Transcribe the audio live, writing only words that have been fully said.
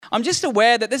I'm just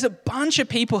aware that there's a bunch of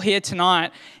people here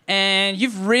tonight, and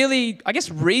you've really, I guess,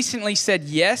 recently said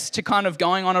yes to kind of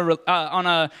going on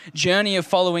a journey of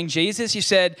following Jesus. You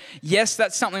said, yes,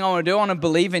 that's something I want to do. I want to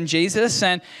believe in Jesus.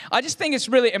 And I just think it's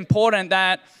really important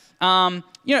that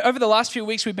over the last few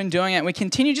weeks we've been doing it, and we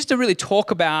continue just to really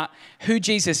talk about who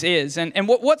Jesus is and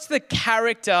what's the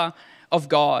character of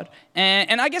God.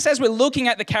 And I guess as we're looking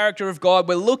at the character of God,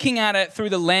 we're looking at it through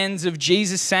the lens of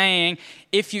Jesus saying,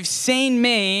 if you've seen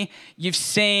me, you've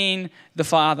seen the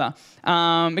Father.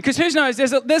 Because who knows,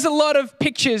 there's a lot of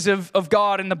pictures of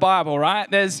God in the Bible, right?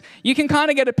 You can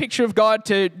kind of get a picture of God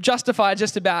to justify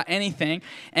just about anything.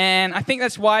 And I think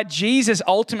that's why Jesus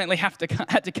ultimately had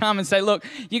to come and say, look,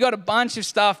 you got a bunch of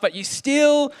stuff, but you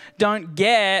still don't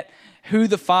get who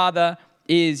the Father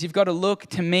is. You've got to look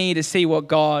to me to see what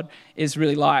God is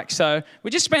really like. So we're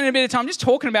just spending a bit of time just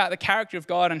talking about the character of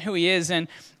God and who he is. And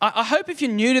I hope if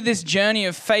you're new to this journey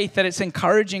of faith that it's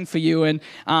encouraging for you and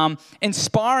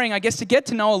inspiring, I guess, to get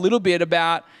to know a little bit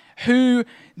about who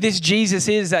this Jesus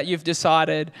is that you've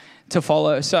decided to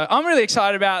follow. So I'm really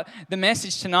excited about the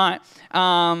message tonight.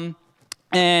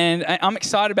 And I'm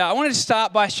excited about it. I wanted to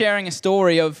start by sharing a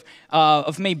story of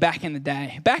me back in the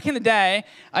day. Back in the day,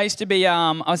 I used to be,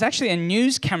 I was actually a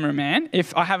news cameraman.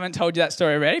 If I haven't told you that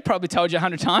story already, probably told you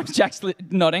 100 times. Jack's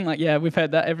nodding like, yeah, we've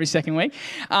heard that every second week.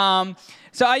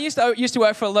 So I used to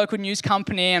work for a local news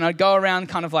company, and I'd go around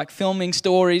kind of like filming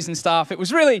stories and stuff. It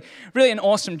was really, really an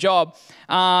awesome job.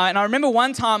 And I remember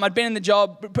one time I'd been in the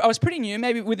job, I was pretty new,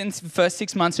 maybe within the first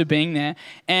 6 months of being there,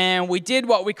 and we did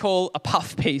what we call a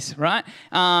puff piece, right?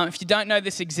 If you don't know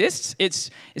this exists, it's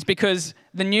because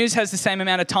the news has the same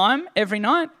amount of time every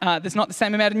night. There's not the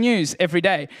same amount of news every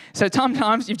day. So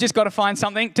sometimes you've just got to find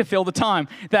something to fill the time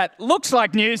that looks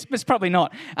like news, but it's probably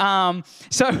not.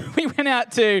 So we went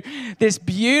out to this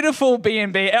beautiful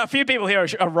B&B. A few people here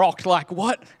are rocked, like,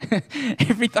 what?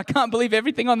 I can't believe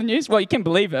everything on the news. Well, you can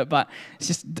believe it, but it's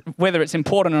just whether it's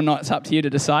important or not, it's up to you to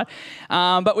decide.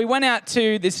 But we went out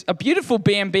to a beautiful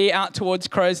B&B out towards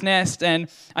Crow's Nest, and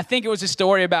I think it was a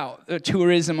story about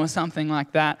tourism or something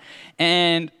like that.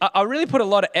 And I really put a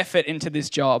lot of effort into this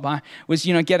job. I was,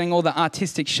 getting all the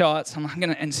artistic shots. I'm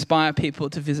going to inspire people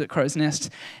to visit Crow's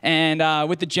Nest. And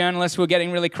with the journalists, we were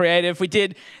getting really creative. We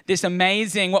did this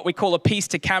amazing, what we call a piece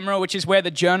to camera, which is where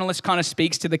the journalist kind of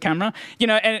speaks to the camera.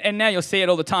 And now you'll see it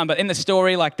all the time. But in the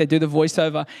story, like they do the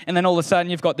voiceover, and then all of a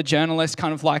sudden you've got the journalist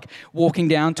kind of like walking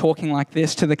down, talking like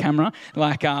this to the camera.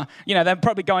 Like, they're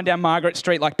probably going down Margaret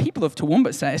Street, like people of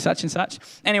Toowoomba say such and such.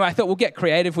 Anyway, I thought we'll get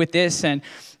creative with this. And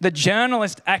the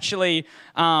journalist actually,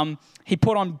 he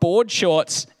put on board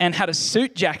shorts and had a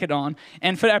suit jacket on.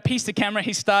 And for our piece to camera,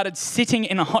 he started sitting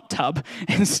in a hot tub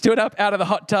and stood up out of the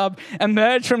hot tub,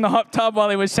 emerged from the hot tub while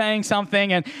he was saying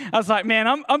something. And I was like, man,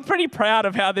 I'm pretty proud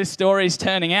of how this story is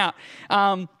turning out.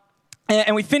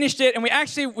 And we finished it, and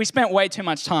we spent way too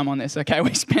much time on this, okay?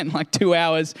 We spent like 2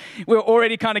 hours. We were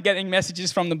already kind of getting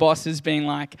messages from the bosses being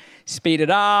like, speed it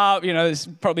up, there's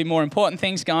probably more important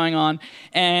things going on.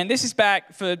 And this is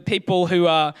back for people who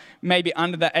are maybe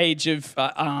under the age of,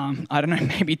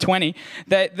 maybe 20.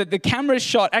 The camera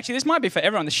shot, actually this might be for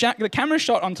everyone, the camera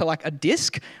shot onto like a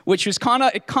disc, which was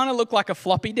it kind of looked like a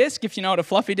floppy disk, if you know what a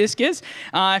floppy disk is.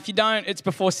 If you don't, it's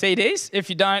before CDs. If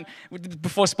you don't,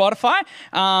 before Spotify,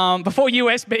 before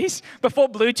USBs, before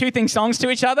Bluetoothing songs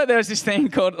to each other, there was this thing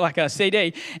called like a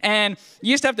CD. And you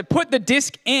used to have to put the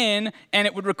disc in and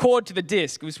it would record to the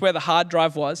disc. It was where the hard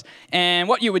drive was. And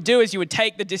what you would do is you would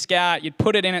take the disc out, you'd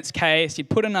put it in its case, you'd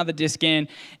put another disc in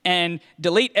and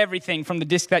delete everything from the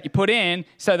disc that you put in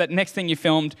so that next thing you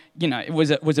filmed, it was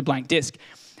a blank disc.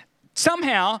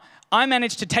 Somehow, I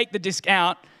managed to take the disc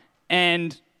out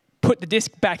and put the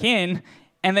disc back in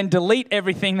and then delete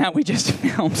everything that we just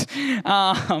filmed.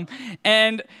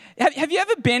 And have you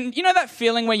ever been, that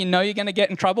feeling where you're going to get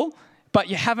in trouble, but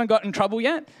you haven't got in trouble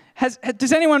yet?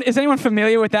 Is anyone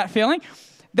familiar with that feeling?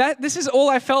 This is all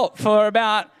I felt for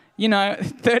about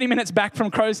 30 minutes back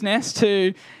from Crow's Nest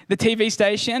to the TV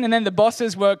station, and then the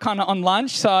bosses were kind of on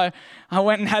lunch, so I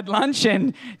went and had lunch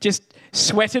and just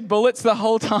sweated bullets the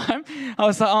whole time. I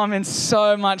was like, oh, I'm in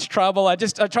so much trouble. I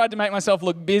tried to make myself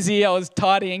look busy. I was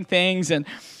tidying things, and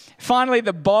finally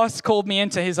the boss called me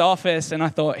into his office, and I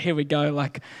thought, here we go,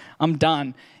 like, I'm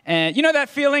done. And you know that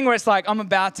feeling where it's like, I'm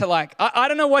about to I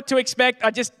don't know what to expect. I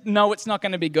just know it's not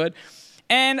going to be good.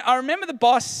 And I remember the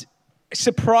boss,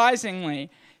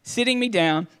 surprisingly, sitting me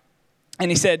down, and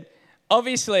he said,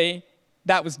 obviously,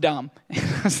 that was dumb.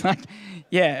 I was like,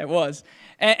 yeah, it was.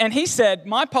 And he said,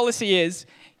 my policy is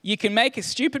you can make a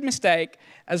stupid mistake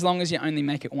as long as you only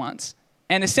make it once.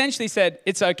 and essentially said,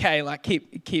 it's okay, like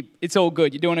keep, it's all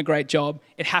good. You're doing a great job.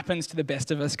 It happens to the best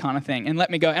of us kind of thing, and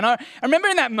let me go. And I remember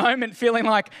in that moment feeling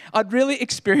like I'd really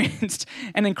experienced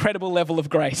an incredible level of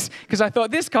grace, because I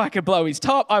thought, this guy could blow his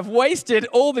top. I've wasted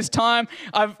all this time.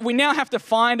 We now have to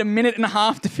find a minute and a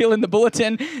half to fill in the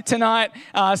bulletin tonight.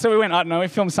 So we went, I don't know, we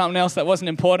filmed something else that wasn't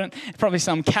important, probably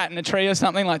some cat in a tree or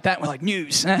something like that. We're like,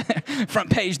 news, front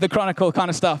page, the Chronicle kind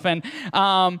of stuff. But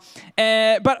I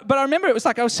remember it was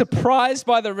like I was surprised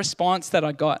by the response that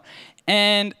I got.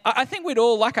 And I think we'd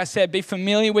all, like I said, be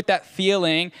familiar with that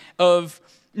feeling of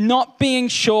not being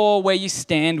sure where you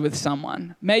stand with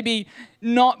someone. Maybe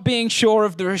not being sure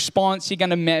of the response you're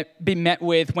going to be met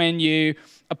with when you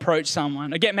approach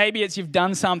someone. Again, maybe it's you've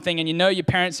done something and you know your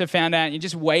parents have found out and you're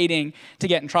just waiting to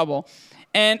get in trouble.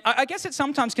 And I guess it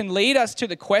sometimes can lead us to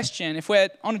the question, if we're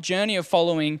on a journey of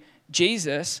following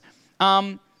Jesus,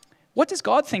 what does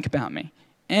God think about me?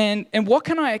 And what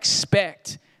can I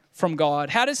expect from God?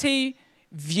 How does he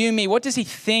view me? What does he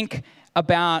think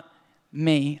about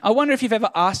me? I wonder if you've ever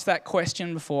asked that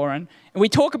question before. And we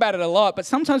talk about it a lot, but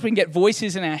sometimes we can get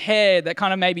voices in our head that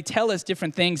kind of maybe tell us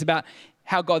different things about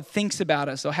how God thinks about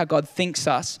us or how God thinks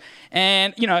us.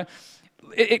 And,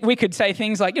 we could say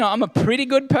things like, I'm a pretty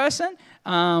good person.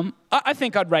 I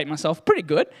think I'd rate myself pretty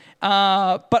good.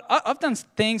 But I've done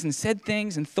things and said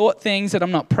things and thought things that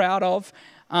I'm not proud of.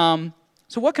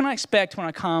 So what can I expect when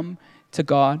I come to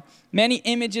God? Many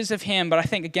images of him, but I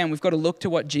think, again, we've got to look to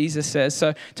what Jesus says.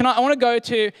 So tonight I want to go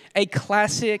to a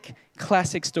classic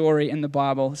story in the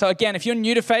Bible. So again, if you're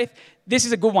new to faith, this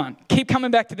is a good one. Keep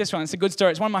coming back to this one. It's a good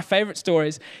story. It's one of my favorite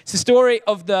stories. It's the story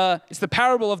of it's the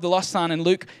parable of the lost son in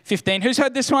Luke 15. Who's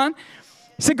heard this one?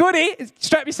 It's a goodie.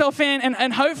 Strap yourself in,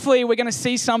 and hopefully we're going to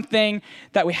see something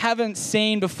that we haven't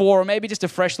seen before, or maybe just a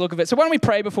fresh look of it. So why don't we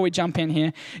pray before we jump in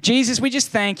here? Jesus, we just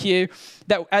thank you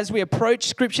that as we approach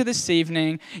Scripture this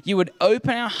evening, you would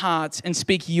open our hearts and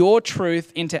speak your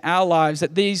truth into our lives,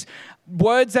 that these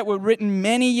words that were written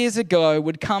many years ago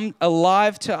would come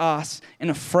alive to us in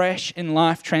a fresh and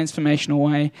life transformational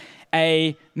way.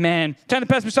 Amen. Turn to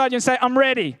the person beside you and say, I'm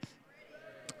ready.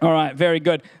 All right, very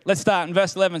good. Let's start in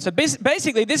verse 11. So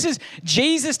basically, this is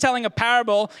Jesus telling a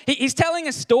parable. He's telling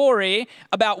a story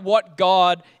about what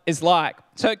God is like.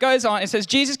 So it goes on. It says,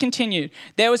 Jesus continued,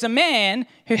 there was a man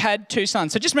who had two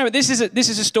sons. So just remember, this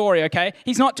is a story, okay?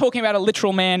 He's not talking about a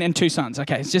literal man and two sons,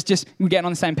 okay? It's just we're getting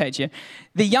on the same page here.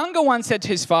 The younger one said to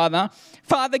his father,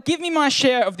 Father, give me my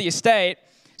share of the estate.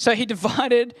 So he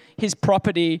divided his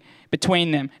property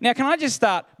between them. Now, can I just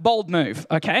start? Bold move,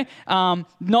 okay?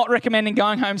 Not recommending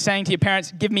going home saying to your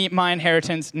parents, give me my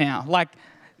inheritance now. Like,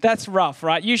 that's rough,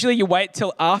 right? Usually you wait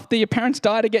till after your parents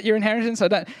die to get your inheritance. So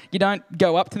you don't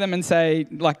go up to them and say,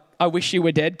 like, I wish you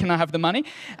were dead. Can I have the money?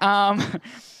 And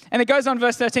it goes on,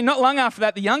 verse 13. Not long after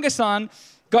that, the younger son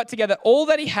got together all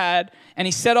that he had, and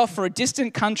he set off for a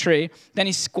distant country. Then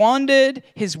he squandered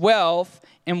his wealth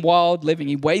in wild living.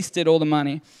 He wasted all the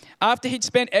money. After he'd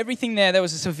spent everything there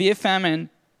was a severe famine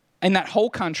in that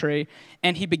whole country,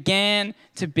 and he began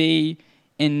to be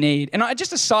in need. And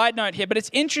just a side note here, but it's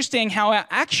interesting how our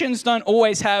actions don't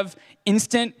always have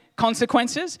instant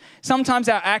consequences. Sometimes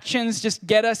our actions just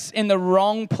get us in the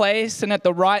wrong place, and at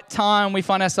the right time we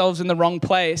find ourselves in the wrong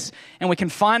place, and we can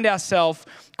find ourselves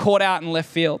caught out in left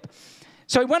field.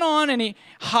 So he went on and he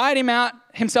hired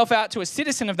himself out to a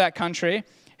citizen of that country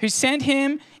who sent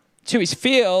him to his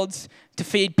fields to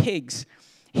feed pigs.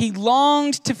 He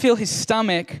longed to fill his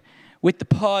stomach with the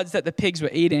pods that the pigs were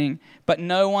eating, but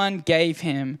no one gave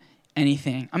him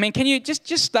anything. I mean, can you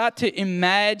just start to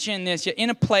imagine this? You're in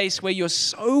a place where you're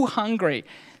so hungry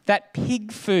that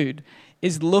pig food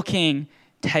is looking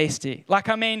tasty. Like,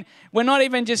 I mean, we're not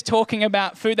even just talking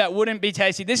about food that wouldn't be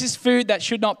tasty. This is food that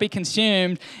should not be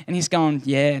consumed. And he's going,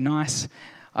 yeah, nice.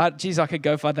 Geez, I could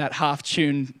go for that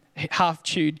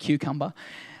half-chewed cucumber.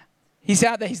 He's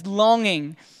out there, he's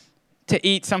longing to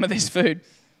eat some of this food.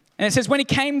 And it says, when he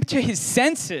came to his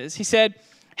senses, he said,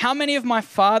 how many of my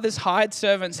father's hired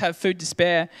servants have food to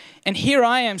spare? And here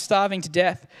I am starving to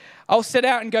death. I'll set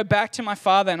out and go back to my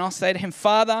father, and I'll say to him,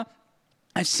 Father,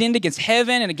 I've sinned against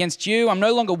heaven and against you. I'm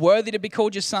no longer worthy to be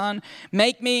called your son.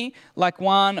 Make me like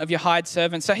one of your hired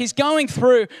servants. So he's going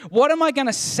through, what am I going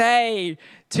to say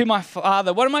to my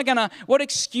father? What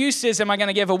excuses am I going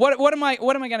to give? Or what am I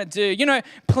going to do? You know,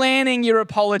 planning your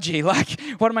apology. Like,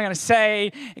 what am I going to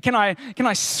say? Can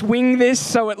I swing this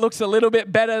so it looks a little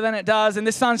bit better than it does? And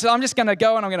this son says, I'm just going to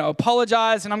go and I'm going to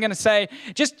apologize. And I'm going to say,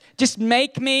 just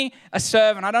make me a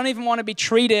servant. I don't even want to be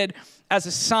treated as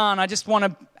a son. I just want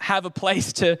to have a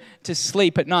place to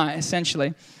sleep at night,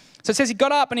 essentially. So it says he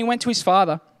got up and he went to his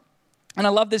father. And I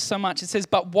love this so much. It says,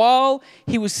 but while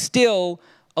he was still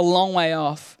a long way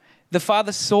off, the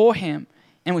father saw him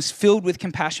and was filled with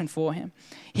compassion for him.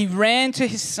 He ran to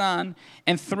his son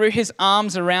and threw his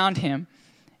arms around him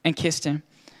and kissed him.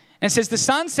 And it says, the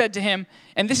son said to him,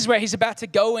 and this is where he's about to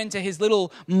go into his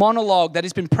little monologue that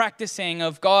he's been practicing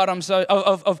of God,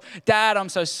 Dad, I'm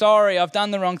so sorry, I've done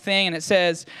the wrong thing. And it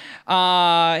says,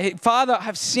 Father, I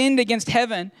have sinned against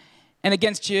heaven and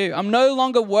against you. I'm no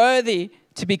longer worthy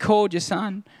to be called your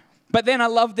son. But then I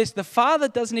love this. The father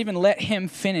doesn't even let him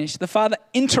finish. The father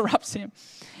interrupts him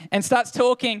and starts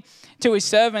talking to his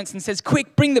servants and says,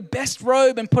 quick, bring the best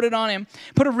robe and put it on him.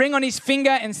 Put a ring on his finger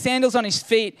and sandals on his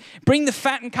feet. Bring the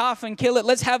fattened calf and kill it.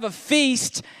 Let's have a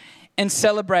feast and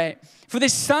celebrate. For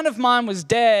this son of mine was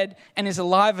dead and is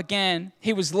alive again.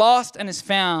 He was lost and is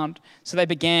found. So they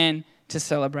began to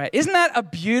celebrate. Isn't that a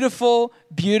beautiful,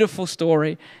 beautiful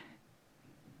story?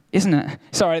 Isn't it?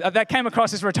 Sorry, that came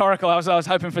across as rhetorical. I was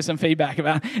hoping for some feedback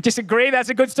about it. Just agree that's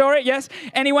a good story? Yes?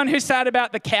 Anyone who's sad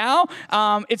about the cow,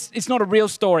 it's not a real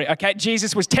story, okay?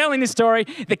 Jesus was telling this story.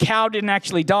 The cow didn't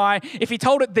actually die. If he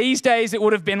told it these days, it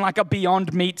would have been like a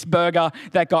Beyond Meats burger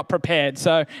that got prepared.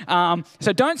 So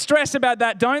don't stress about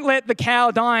that. Don't let the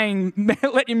cow dying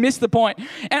let you miss the point.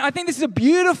 And I think this is a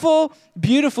beautiful,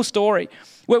 beautiful story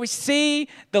where we see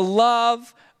the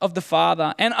love of the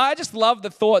Father. And I just love the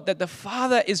thought that the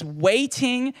Father is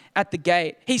waiting at the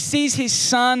gate. He sees his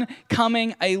son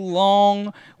coming a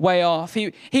long way off.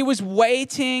 He was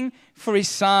waiting for his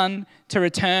son to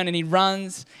return, and he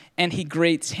runs and he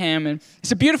greets him. And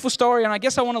it's a beautiful story, and I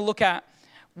guess I want to look at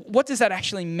what does that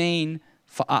actually mean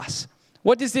for us?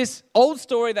 What does this old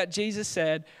story that Jesus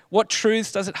said, what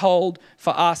truths does it hold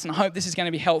for us? And I hope this is going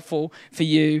to be helpful for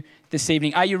you this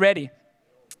evening. Are you ready?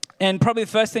 And probably the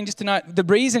first thing just to note, the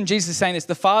reason Jesus is saying this,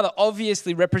 the Father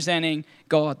obviously representing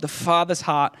God, the Father's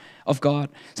heart of God.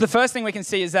 So the first thing we can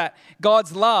see is that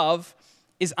God's love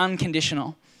is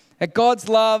unconditional. That God's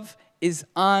love is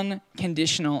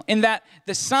unconditional. In that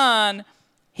the Son,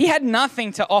 he had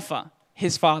nothing to offer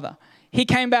his Father. He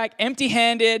came back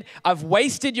empty-handed. I've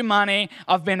wasted your money.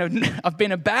 I've been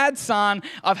a bad son.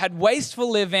 I've had wasteful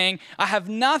living. I have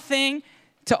nothing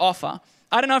to offer.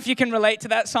 I don't know if you can relate to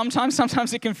that sometimes.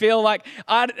 Sometimes it can feel like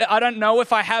I don't know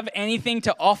if I have anything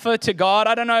to offer to God.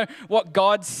 I don't know what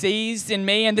God sees in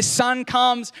me. And the Son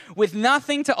comes with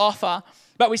nothing to offer.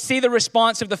 But we see the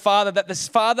response of the Father, that the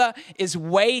Father is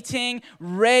waiting,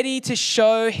 ready to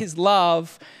show his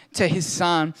love to his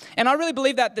Son. And I really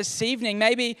believe that this evening,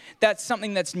 maybe that's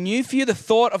something that's new for you, the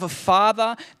thought of a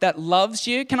Father that loves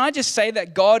you. Can I just say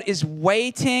that God is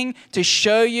waiting to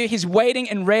show you, he's waiting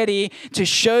and ready to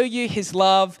show you his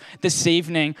love this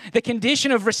evening. The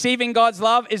condition of receiving God's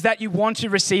love is that you want to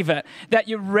receive it, that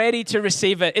you're ready to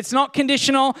receive it. It's not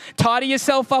conditional. Tidy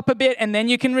yourself up a bit and then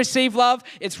you can receive love.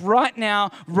 It's right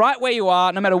now, right where you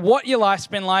are, no matter what your life's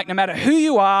been like, no matter who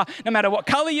you are, no matter what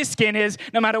color your skin is,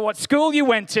 no matter what school you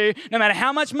went to, no matter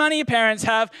how much money your parents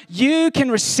have, you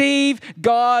can receive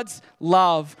God's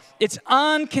love. It's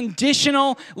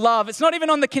unconditional love. It's not even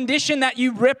on the condition that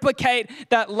you replicate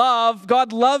that love.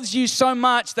 God loves you so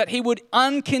much that he would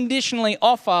unconditionally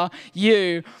offer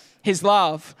you his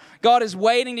love. God is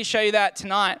waiting to show you that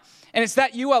tonight. And it's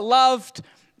that you are loved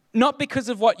not because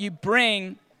of what you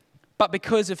bring, but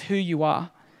because of who you are.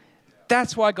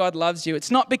 That's why God loves you.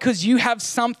 It's not because you have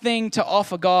something to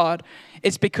offer God.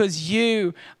 It's because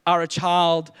you are a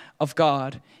child of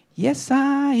God. Yes,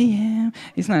 I am.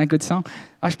 Isn't that a good song?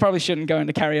 I probably shouldn't go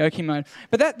into karaoke mode.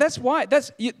 But that's why.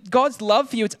 God's love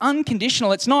for you. It's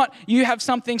unconditional. It's not you have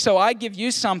something, so I give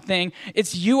you something.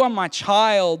 It's you are my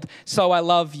child, so I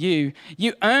love you.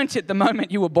 You earned it the moment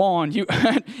you were born. You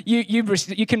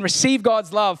can receive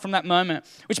God's love from that moment,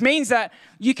 which means that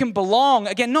you can belong,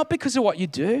 again, not because of what you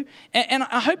do. And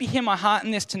I hope you hear my heart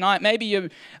in this tonight. Maybe you're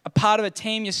a part of a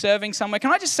team, you're serving somewhere.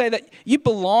 Can I just say that you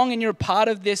belong and you're a part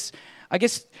of this, I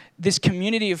guess, this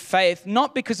community of faith,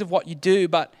 not because of what you do,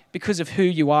 but because of who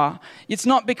you are. It's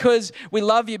not because we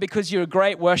love you because you're a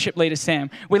great worship leader,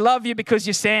 Sam. We love you because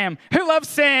you're Sam. Who loves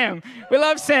Sam? We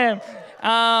love Sam.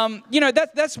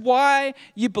 That's why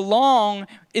you belong,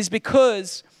 is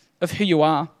because of who you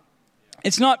are.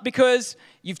 It's not because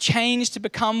you've changed to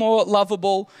become more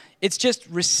lovable. It's just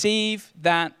receive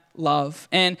that love.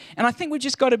 And I think we've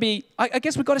just got to be, I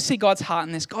guess we've got to see God's heart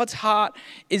in this. God's heart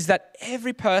is that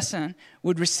every person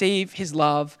would receive his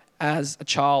love as a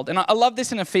child. And I love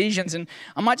this in Ephesians, and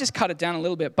I might just cut it down a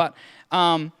little bit, but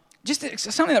just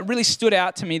something that really stood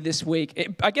out to me this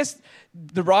week. I guess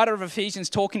the writer of Ephesians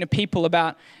talking to people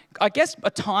about, I guess, a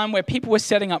time where people were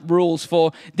setting up rules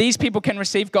for these people can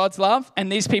receive God's love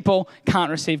and these people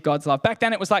can't receive God's love. Back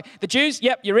then it was like the Jews,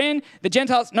 yep, you're in. The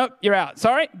Gentiles, nope, you're out.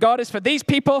 Sorry, God is for these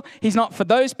people. He's not for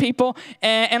those people.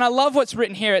 And I love what's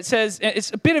written here. It says,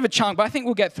 it's a bit of a chunk, but I think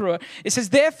we'll get through it. It says,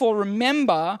 therefore,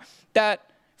 remember that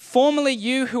formerly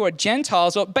you who are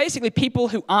Gentiles, or basically people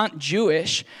who aren't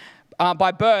Jewish,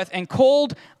 by birth and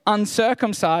called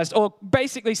uncircumcised, or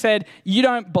basically said you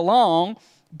don't belong,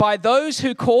 by those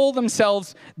who call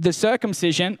themselves the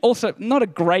circumcision. Also, not a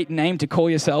great name to call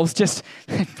yourselves. Just,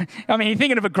 I mean, you're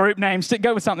thinking of a group name, so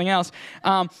go with something else.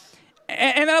 And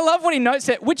I love what he notes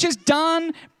there, which is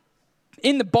done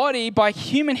in the body by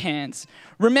human hands.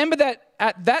 Remember that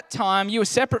at that time you were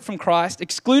separate from Christ,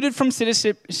 excluded from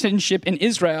citizenship in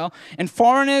Israel, and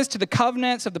foreigners to the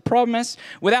covenants of the promise,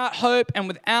 without hope and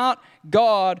without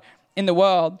God in the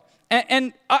world.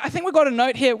 And I think we've got to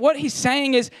note here, what he's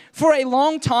saying is, for a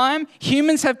long time,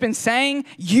 humans have been saying,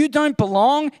 you don't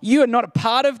belong, you are not a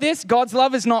part of this, God's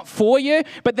love is not for you.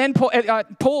 But then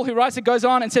Paul, who writes it, goes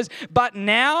on and says, but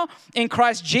now in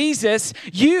Christ Jesus,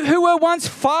 you who were once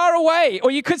far away,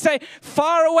 or you could say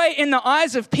far away in the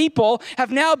eyes of people, have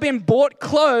now been brought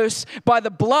close by the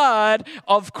blood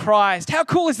of Christ. How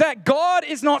cool is that? God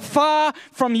is not far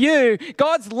from you.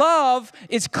 God's love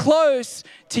is close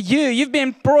to you. You've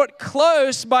been brought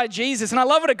close by Jesus. And I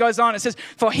love what it goes on. It says,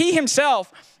 for he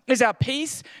himself is our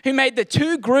peace, who made the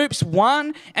two groups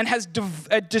one and has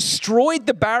destroyed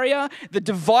the barrier, the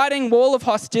dividing wall of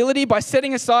hostility by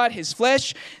setting aside his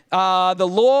flesh, the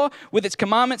law with its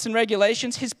commandments and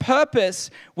regulations. His purpose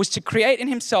was to create in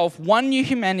himself one new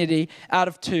humanity out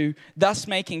of two, thus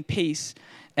making peace.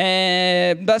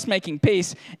 And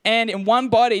in one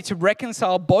body to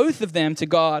reconcile both of them to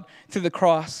God through the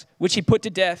cross,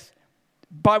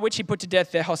 by which he put to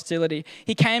death their hostility.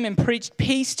 He came and preached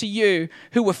peace to you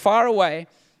who were far away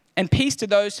and peace to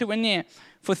those who were near.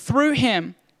 For through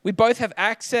him we both have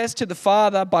access to the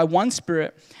Father by one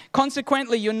Spirit.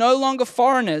 Consequently, you're no longer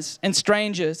foreigners and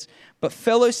strangers, but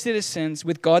fellow citizens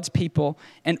with God's people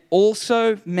and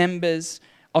also members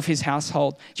of his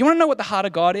household. Do you want to know what the heart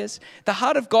of God is? The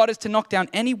heart of God is to knock down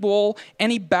any wall,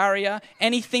 any barrier,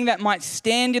 anything that might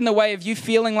stand in the way of you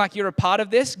feeling like you're a part of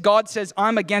this. God says,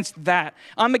 I'm against that.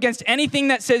 I'm against anything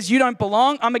that says you don't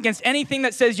belong. I'm against anything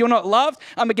that says you're not loved.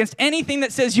 I'm against anything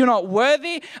that says you're not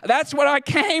worthy. That's what I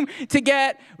came to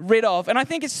get rid of. And I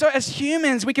think it's so, as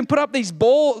humans, we can put up these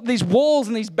walls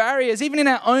and these barriers, even in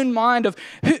our own mind, of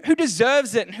who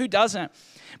deserves it and who doesn't.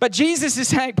 But Jesus is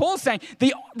saying, Paul's saying,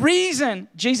 the reason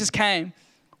Jesus came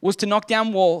was to knock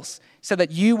down walls so that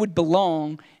you would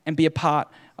belong and be a part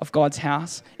of God's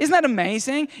house. Isn't that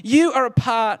amazing? You are a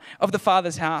part of the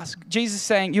Father's house. Jesus is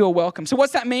saying you are welcome. So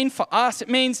what's that mean for us? It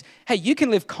means, hey, you can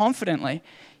live confidently.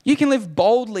 You can live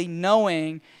boldly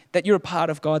knowing that you're a part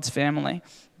of God's family.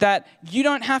 That you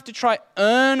don't have to try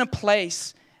earn a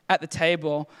place at the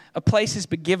table. A place has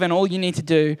been given. All you need to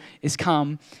do is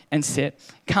come and sit.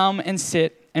 Come and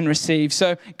sit and receive.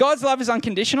 So God's love is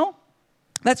unconditional.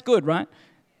 That's good, right?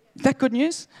 Is that good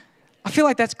news? I feel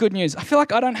like that's good news. I feel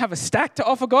like I don't have a stack to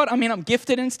offer God. I mean, I'm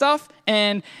gifted in stuff,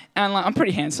 and like, I'm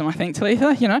pretty handsome, I think,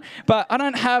 Talitha, but I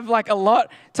don't have like a lot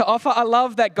to offer. I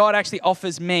love that God actually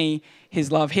offers me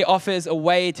his love. He offers a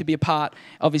way to be a part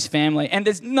of his family. And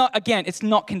it's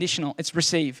not conditional. It's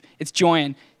receive. It's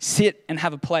join. Sit and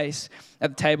have a place at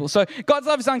the table. So God's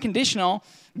love is unconditional.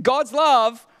 God's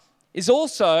love is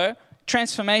also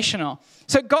transformational.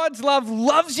 So God's love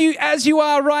loves you as you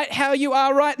are right, how you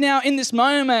are right now in this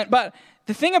moment. But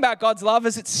the thing about God's love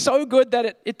is it's so good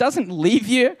that it doesn't leave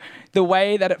you the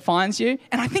way that it finds you.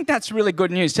 And I think that's really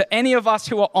good news to any of us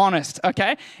who are honest,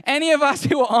 okay? Any of us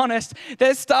who are honest,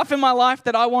 there's stuff in my life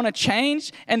that I want to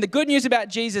change. And the good news about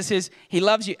Jesus is he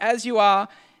loves you as you are,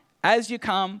 as you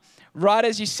come, right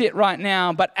as you sit right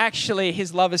now, but actually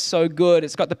his love is so good,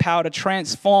 it's got the power to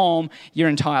transform your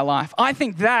entire life. I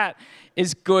think that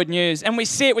is good news. And we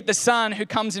see it with the son who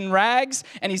comes in rags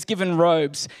and he's given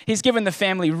robes. He's given the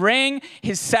family ring,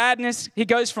 his sadness. He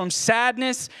goes from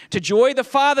sadness to joy. The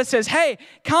father says, hey,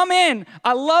 come in.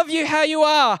 I love you how you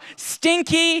are.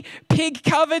 Stinky,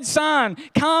 pig-covered son.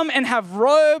 Come and have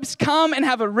robes. Come and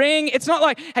have a ring. It's not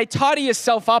like, hey, tidy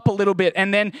yourself up a little bit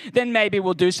and then maybe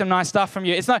we'll do some nice stuff from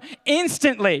you. It's not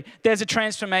instantly there's a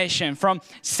transformation from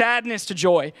sadness to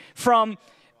joy, from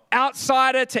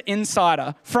outsider to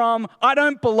insider, from I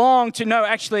don't belong to no,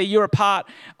 actually you're a part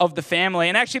of the family.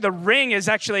 And actually the ring is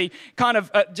actually kind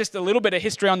of just a little bit of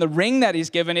history on the ring that he's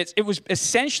given. It was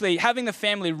essentially having the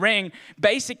family ring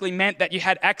basically meant that you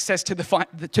had access to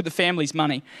the family's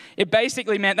money. It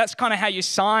basically meant that's kind of how you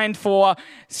signed for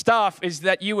stuff, is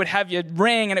that you would have your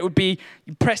ring and it would be,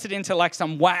 you press it into like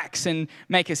some wax and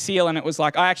make a seal, and it was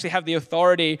like, I actually have the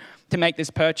authority to make this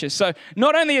purchase. So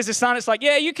not only as a son, it's like,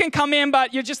 yeah, you can come in,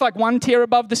 but you're just like one tier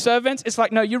above the servants. It's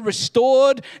like, no, you're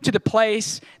restored to the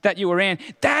place that you were in.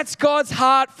 That's God's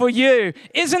heart for you.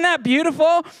 Isn't that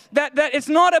beautiful? That it's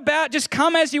not about just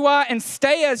come as you are and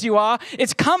stay as you are.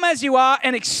 It's come as you are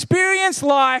and experience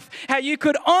life how you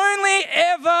could only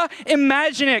ever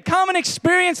imagine it. Come and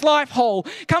experience life whole.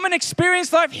 Come and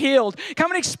experience life healed.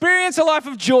 Come and experience a life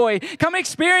of joy. Come and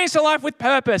experience a life with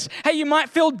purpose. Hey, you might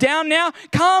feel down now.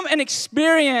 Come and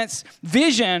experience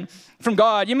vision from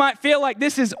God. You might feel like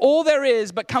this is all there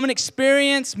is, but come and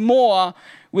experience more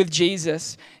with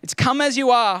Jesus. It's come as you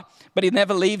are, but he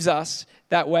never leaves us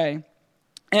that way.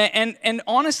 And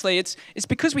honestly, it's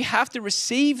because we have to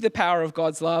receive the power of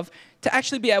God's love to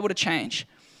actually be able to change.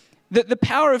 The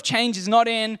power of change is not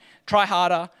in try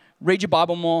harder, read your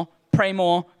Bible more, pray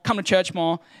more, come to church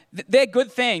more. They're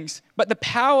good things, but the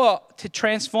power to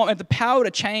transform and the power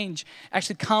to change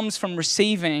actually comes from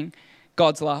receiving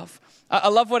God's love. I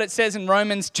love what it says in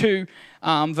Romans 2,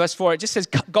 verse 4. It just says,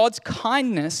 God's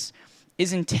kindness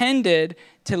is intended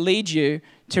to lead you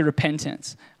to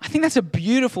repentance. I think that's a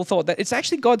beautiful thought, that it's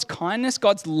actually God's kindness,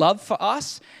 God's love for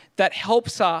us that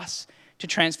helps us to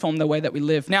transform the way that we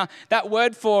live. Now, that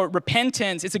word for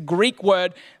repentance is a Greek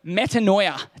word,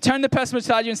 metanoia. Turn the person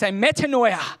beside you and say,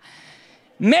 metanoia.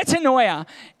 Metanoia.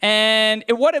 And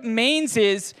what it means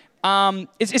is,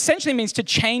 it essentially means to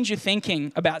change your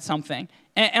thinking about something.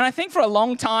 And I think for a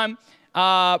long time,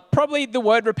 probably the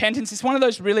word repentance is one of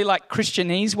those really like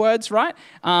Christianese words, right?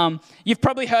 You've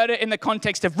probably heard it in the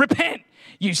context of repent,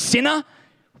 you sinner.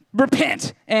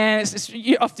 Repent. And it's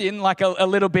often like a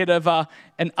little bit of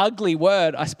an ugly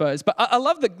word, I suppose. But I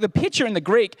love the picture in the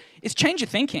Greek is change your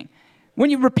thinking. When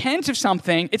you repent of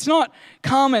something, it's not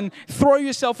come and throw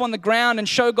yourself on the ground and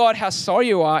show God how sorry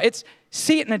you are. It's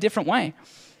see it in a different way.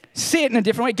 See it in a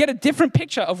different way. Get a different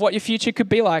picture of what your future could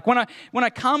be like. When I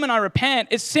come and I repent,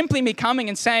 it's simply me coming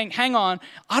and saying, hang on,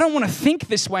 I don't want to think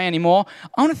this way anymore.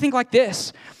 I want to think like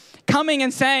this. Coming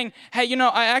and saying, hey,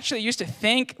 I actually used to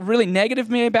think really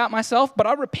negatively about myself, but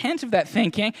I repent of that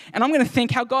thinking, and I'm going to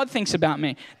think how God thinks about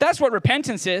me. That's what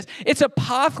repentance is. It's a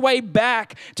pathway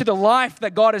back to the life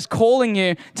that God is calling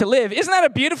you to live. Isn't that a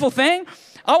beautiful thing?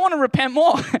 I want to repent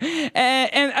more.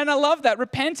 and I love that.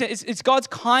 Repentance, it's God's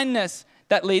kindness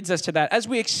that leads us to that. As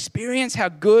we experience how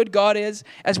good God is,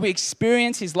 as we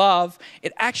experience his love,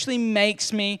 it actually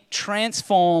makes me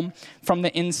transform from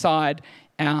the inside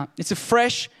out. It's a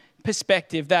fresh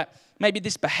perspective that maybe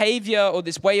this behavior or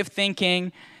this way of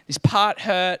thinking, this past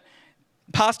hurt,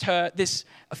 this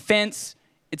offense,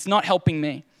 it's not helping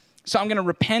me. So I'm going to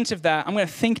repent of that. I'm going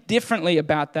to think differently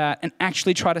about that and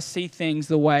actually try to see things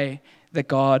the way that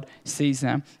God sees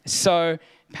them. It's so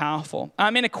powerful.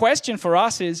 A question for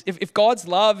us is, if God's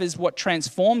love is what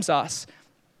transforms us,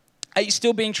 are you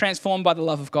still being transformed by the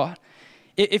love of God?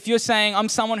 If you're saying, I'm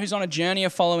someone who's on a journey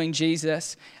of following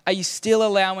Jesus, are you still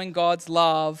allowing God's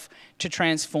love to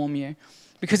transform you?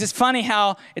 Because it's funny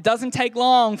how it doesn't take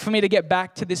long for me to get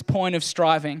back to this point of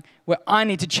striving where I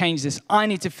need to change this. I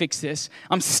need to fix this.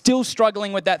 I'm still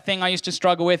struggling with that thing I used to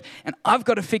struggle with, and I've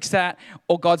got to fix that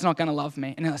or God's not going to love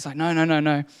me. And it's like,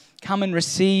 no. Come and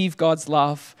receive God's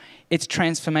love. It's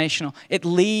transformational. It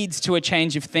leads to a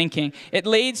change of thinking. It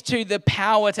leads to the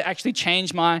power to actually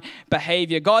change my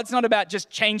behavior. God's not about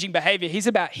just changing behavior. He's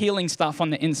about healing stuff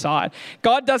on the inside.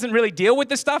 God doesn't really deal with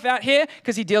the stuff out here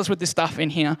because he deals with the stuff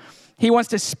in here. He wants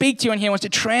to speak to you in here. He wants to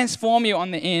transform you on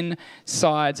the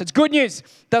inside. So it's good news.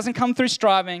 It doesn't come through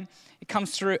striving. It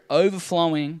comes through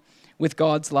overflowing with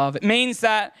God's love. It means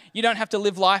that you don't have to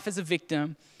live life as a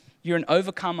victim. You're an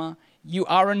overcomer. You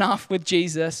are enough with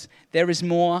Jesus. There is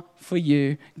more for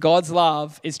you. God's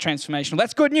love is transformational.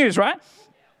 That's good news, right?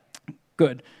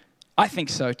 Good. I think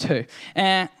so too.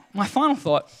 And my final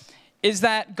thought is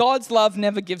that God's love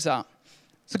never gives up.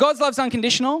 So God's love is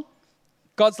unconditional.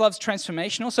 God's love is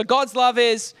transformational. So God's love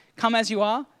is come as you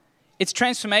are. It's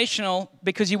transformational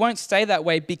because you won't stay that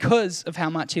way because of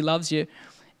how much he loves you.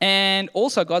 And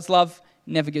also God's love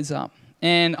never gives up.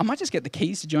 And I might just get the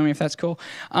keys to join me if that's cool.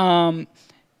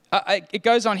 It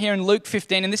goes on here in Luke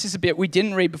 15, and this is a bit we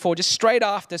didn't read before, just straight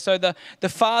after. So the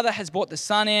father has brought the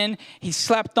son in. He's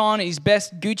slapped on his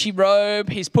best Gucci robe.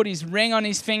 He's put his ring on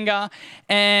his finger,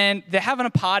 and they're having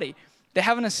a party. They're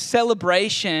having a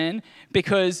celebration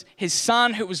because his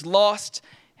son who was lost,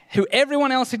 who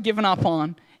everyone else had given up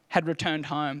on, had returned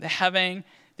home. They're having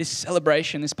this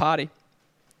celebration, this party.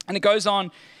 And it goes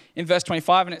on in verse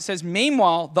 25, and it says,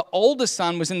 meanwhile, the older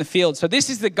son was in the field. So this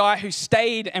is the guy who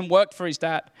stayed and worked for his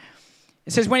dad.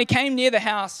 It says, when he came near the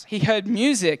house, he heard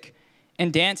music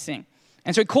and dancing.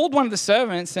 And so he called one of the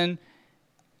servants and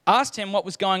asked him what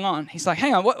was going on. He's like,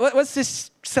 hang on, what's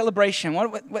this celebration?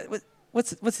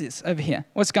 What's this over here?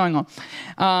 What's going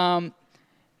on?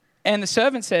 And the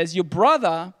servant says, your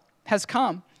brother has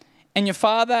come, and your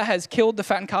father has killed the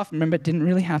fattened calf. Remember, it didn't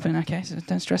really happen, okay? So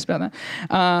don't stress about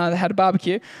that. They had a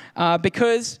barbecue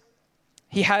because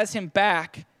he has him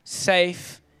back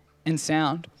safe and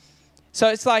sound. So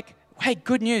it's like, hey,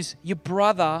 good news. Your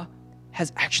brother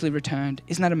has actually returned.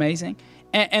 Isn't that amazing?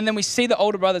 And then we see the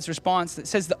older brother's response that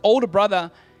says the older brother,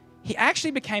 he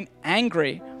actually became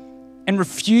angry and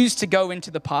refused to go into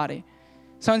the party.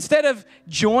 So instead of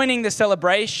joining the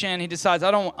celebration, he decides,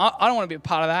 I don't want to be a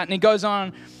part of that. And he goes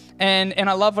on, and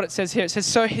I love what it says here. It says,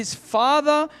 so his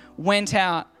father went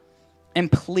out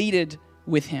and pleaded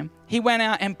with him. He went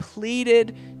out and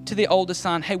pleaded to the older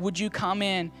son, hey, would you come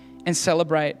in and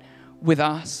celebrate with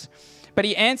us? But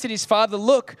he answered his father,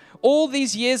 look, all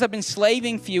these years I've been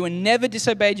slaving for you and never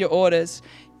disobeyed your orders,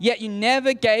 yet you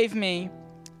never gave me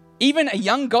even a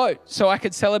young goat so I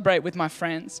could celebrate with my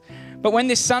friends. But when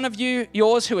this son of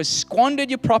yours who has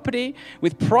squandered your property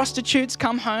with prostitutes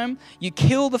come home, you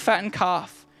kill the fattened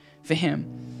calf for him.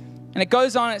 And it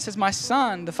goes on, it says, my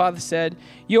son, the father said,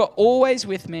 you are always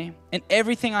with me and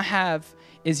everything I have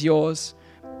is yours.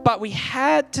 But we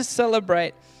had to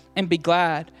celebrate and be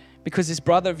glad because this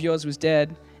brother of yours was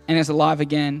dead and is alive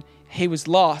again. He was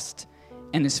lost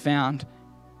and is found.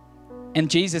 And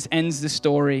Jesus ends the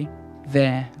story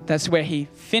there. That's where he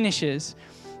finishes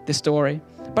the story.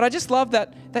 But I just love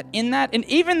that in that, and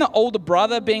even the older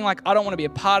brother being like, I don't want to be a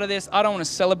part of this. I don't want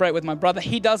to celebrate with my brother.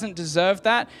 He doesn't deserve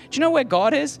that. Do you know where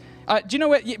God is? Do you know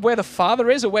where the Father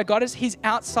is or where God is? He's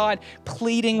outside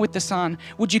pleading with the Son.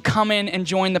 Would you come in and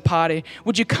join the party?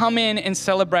 Would you come in and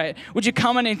celebrate? Would you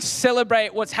come in and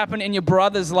celebrate what's happened in your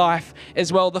brother's life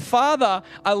as well? The Father,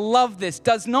 I love this,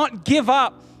 does not give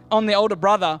up on the older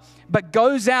brother, but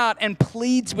goes out and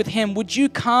pleads with him. Would you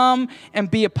come and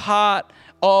be a part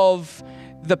of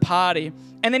the party?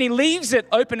 And then he leaves it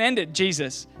open-ended,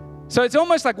 Jesus. So it's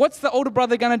almost like, what's the older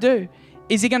brother going to do?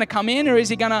 Is he going to come in or is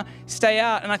he going to stay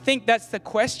out? And I think that's the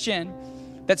question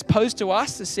that's posed to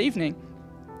us this evening.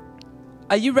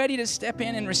 Are you ready to step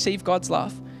in and receive God's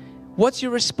love? What's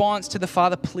your response to the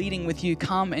Father pleading with you,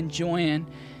 come and join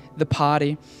the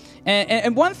party?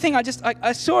 And one thing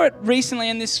I saw it recently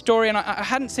in this story, and I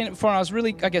hadn't seen it before, and I was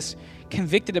really,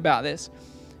 convicted about this,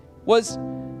 was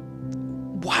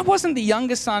why wasn't the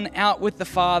younger son out with the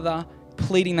father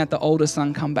pleading that the older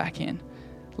son come back in?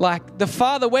 Like the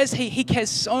father, where's he? He cares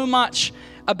so much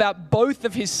about both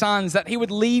of his sons that he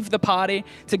would leave the party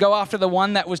to go after the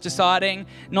one that was deciding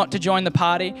not to join the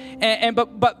party.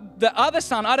 But the other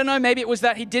son, I don't know, maybe it was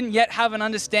that he didn't yet have an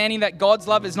understanding that God's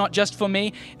love is not just for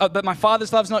me, but my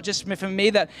Father's love is not just for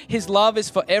me, that his love is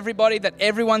for everybody, that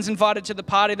everyone's invited to the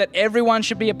party, that everyone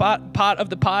should be a part of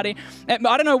the party. And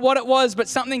I don't know what it was, but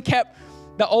something kept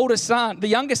the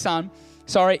younger son,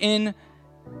 in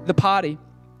the party.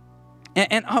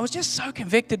 And I was just so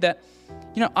convicted that,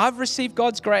 I've received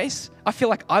God's grace. I feel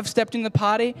like I've stepped in the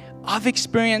party. I've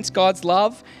experienced God's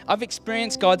love. I've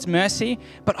experienced God's mercy.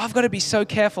 But I've got to be so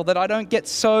careful that I don't get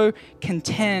so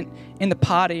content in the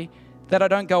party that I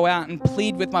don't go out and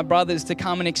plead with my brothers to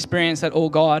come and experience that all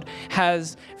God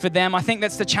has for them. I think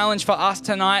that's the challenge for us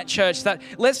tonight, church, that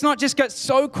let's not just get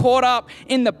so caught up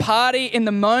in the party, in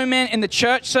the moment, in the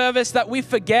church service that we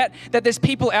forget that there's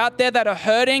people out there that are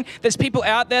hurting. There's people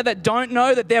out there that don't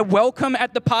know that they're welcome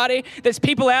at the party. There's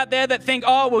people out there that think,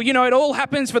 it all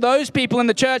happens for those people in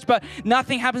the church, but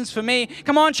nothing happens for me.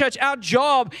 Come on, church, our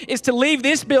job is to leave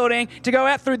this building, to go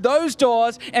out through those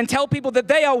doors and tell people that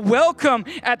they are welcome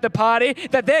at the party,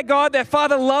 that their God, their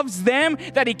Father loves them,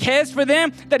 that he cares for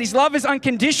them, that his love is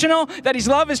unconditional, that his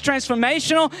love is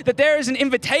transformational, that there is an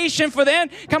invitation for them.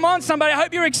 Come on, somebody, I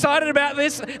hope you're excited about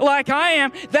this like I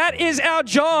am. That is our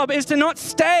job, is to not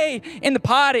stay in the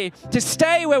party, to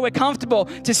stay where we're comfortable,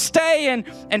 to stay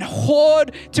and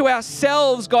hoard to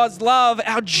ourselves God's love.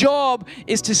 Our job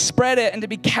is to spread it and to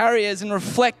be carriers and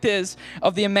reflectors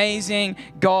of the amazing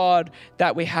God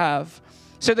that we have.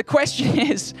 So the question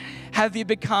is, have you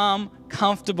become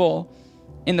comfortable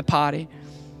in the party?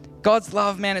 God's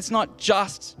love, man, it's not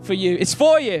just for you. It's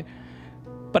for you,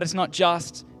 but it's not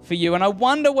just for you. And I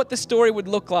wonder what the story would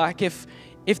look like if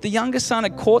the younger son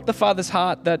had caught the father's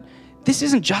heart that this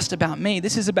isn't just about me.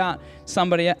 This is about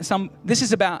somebody. This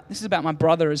is about my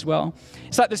brother as well.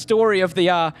 It's like the story of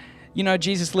the,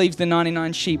 Jesus leaves the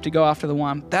 99 sheep to go after the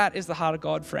one. That is the heart of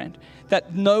God, friend.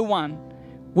 That no one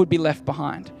would be left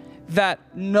behind. That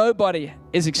nobody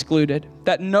is excluded.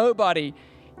 That nobody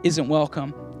isn't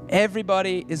welcome.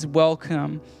 Everybody is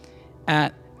welcome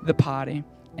at the party.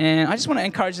 And I just want to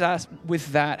encourage us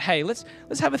with that. Hey, let's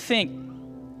have a think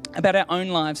about our own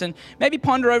lives and maybe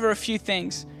ponder over a few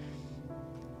things.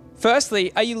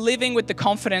 Firstly, are you living with the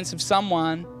confidence of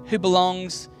someone who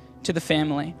belongs to the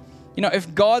family?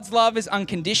 If God's love is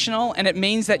unconditional and it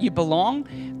means that you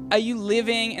belong, are you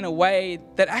living in a way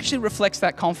that actually reflects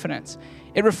that confidence?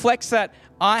 It reflects that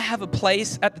I have a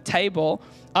place at the table.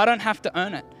 I don't have to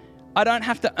earn it. I don't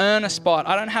have to earn a spot.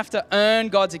 I don't have to earn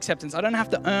God's acceptance. I don't have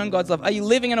to earn God's love. Are you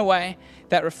living in a way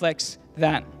that reflects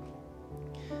that?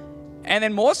 And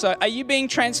then more so, are you being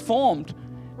transformed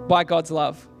by God's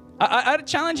love? I'd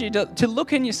challenge you to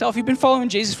look in yourself. You've been following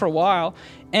Jesus for a while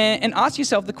and ask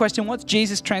yourself the question, what's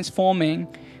Jesus transforming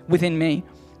within me?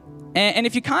 And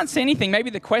if you can't see anything,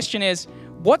 maybe the question is,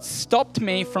 what stopped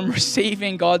me from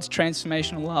receiving God's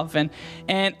transformational love?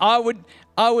 And I would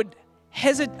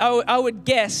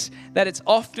guess that it's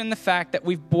often the fact that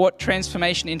we've brought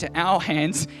transformation into our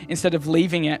hands instead of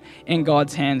leaving it in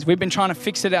God's hands. We've been trying to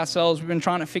fix it ourselves. We've been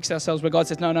trying to fix ourselves where God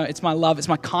says, no, it's my love, it's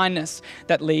my kindness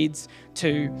that leads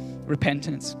to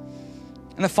repentance.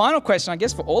 And the final question, I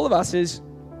guess, for all of us is,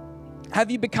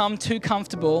 have you become too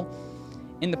comfortable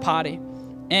in the party?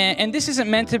 And this isn't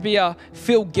meant to be a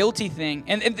feel guilty thing.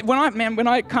 And when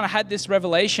I kind of had this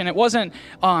revelation, it wasn't,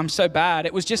 oh, I'm so bad.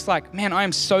 It was just like, man, I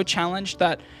am so challenged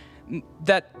that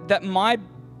my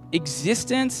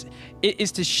existence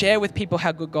is to share with people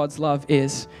how good God's love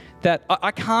is. That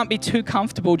I can't be too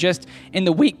comfortable just in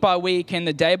the week by week and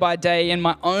the day by day in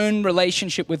my own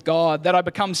relationship with God, that I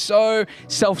become so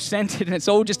self-centered and it's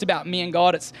all just about me and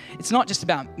God. It's not just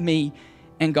about me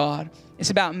and God.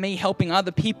 It's about me helping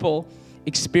other people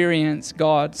experience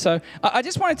God. So I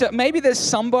just wanted to, maybe there's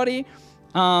somebody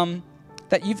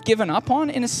that you've given up on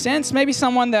in a sense, maybe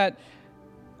someone that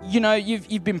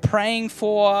you've been praying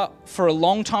for a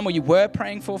long time, or you were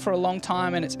praying for a long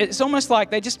time, and it's almost like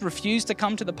they just refuse to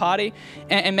come to the party,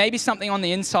 and maybe something on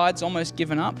the inside's almost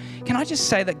given up. Can I just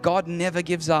say that God never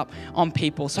gives up on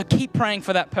people? So keep praying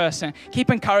for that person,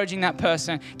 keep encouraging that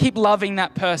person, keep loving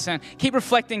that person, keep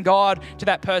reflecting God to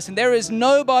that person. There is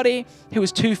nobody who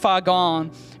is too far gone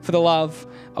for the love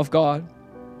of God.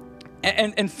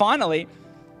 And finally,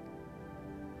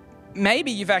 maybe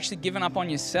you've actually given up on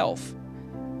yourself.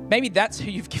 Maybe that's who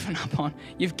you've given up on.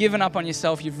 You've given up on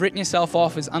yourself. You've written yourself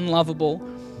off as unlovable,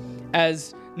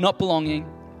 as not belonging.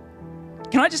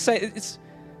 Can I just say,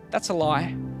 that's a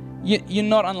lie. You're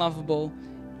not unlovable.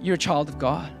 You're a child of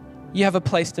God. You have a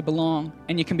place to belong,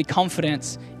 and you can be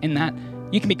confident in that.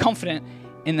 You can be confident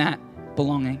in that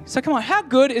belonging. So come on, how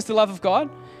good is the love of God?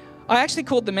 I actually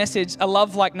called the message A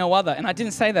Love Like No Other, and I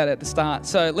didn't say that at the start.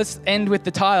 So let's end with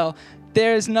the title.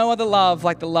 There is no other love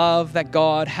like the love that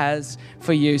God has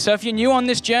for you. So if you're new on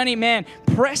this journey, man,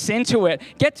 press into it.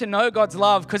 Get to know God's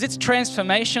love, because it's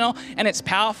transformational and it's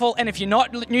powerful. And if you're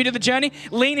not new to the journey,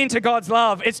 lean into God's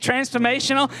love. It's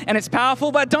transformational and it's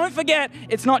powerful. But don't forget,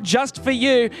 it's not just for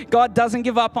you. God doesn't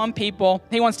give up on people.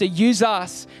 He wants to use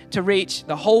us to reach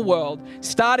the whole world,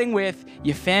 starting with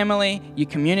your family, your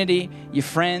community, your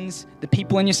friends, the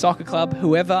people in your soccer club,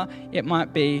 whoever it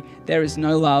might be. There is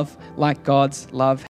no love like God's love.